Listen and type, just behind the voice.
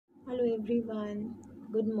Hello everyone.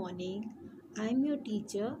 Good morning. I'm your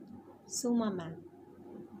teacher Soma ma'am.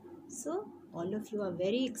 So all of you are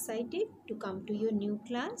very excited to come to your new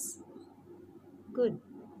class. Good.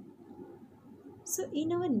 So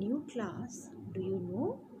in our new class, do you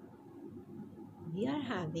know we are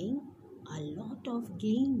having a lot of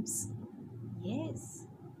games. Yes.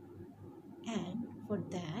 And for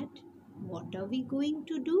that, what are we going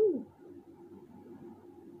to do?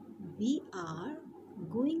 We are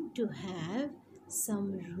going to have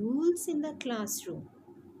some rules in the classroom.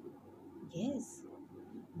 Yes.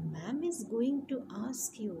 Ma'am is going to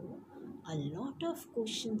ask you a lot of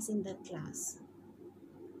questions in the class.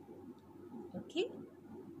 Okay?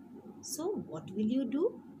 So, what will you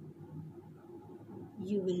do?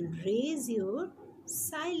 You will raise your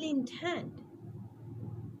silent hand.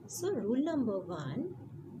 So, rule number one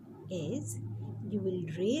is you will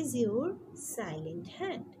raise your silent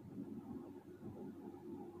hand.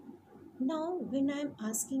 Now, when I am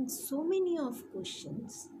asking so many of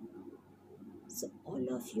questions, so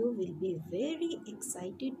all of you will be very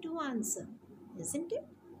excited to answer, isn't it?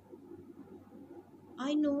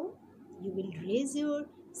 I know you will raise your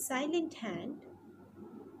silent hand,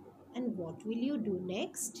 and what will you do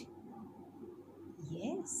next?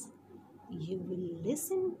 Yes, you will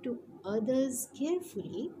listen to others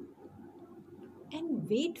carefully and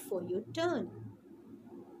wait for your turn.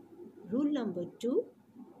 Rule number two,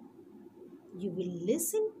 you will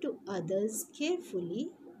listen to others carefully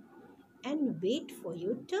and wait for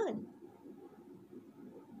your turn.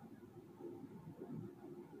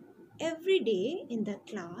 Every day in the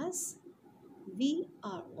class, we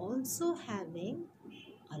are also having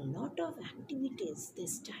a lot of activities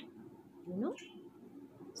this time, you know.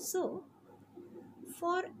 So,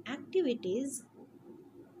 for activities,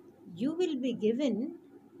 you will be given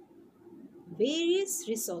various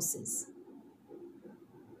resources.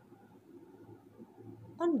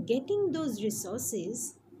 On getting those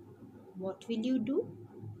resources, what will you do?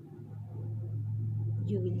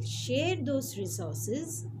 You will share those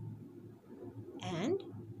resources and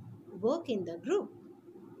work in the group.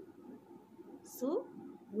 So,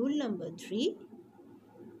 rule number three,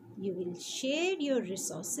 you will share your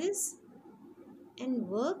resources and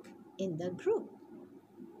work in the group.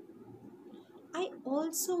 I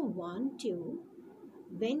also want you,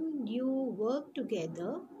 when you work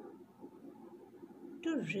together,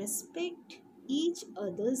 to respect each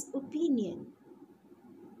other's opinion.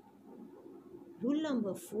 Rule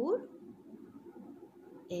number four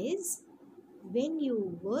is when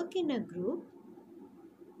you work in a group,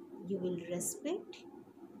 you will respect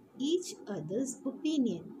each other's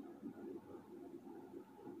opinion.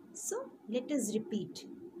 So let us repeat.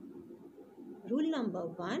 Rule number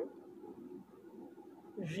one,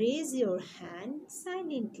 raise your hand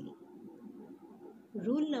silently.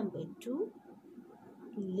 Rule number two,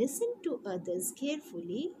 listen to others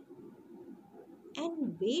carefully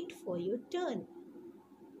and wait for your turn.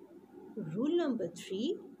 Rule number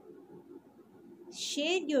three,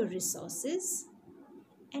 share your resources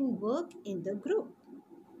and work in the group.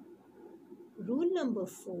 Rule number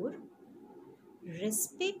four,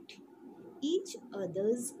 respect each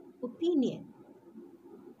other's opinion.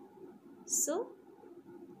 So,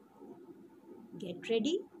 get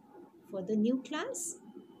ready for the new class.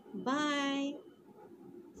 Bye.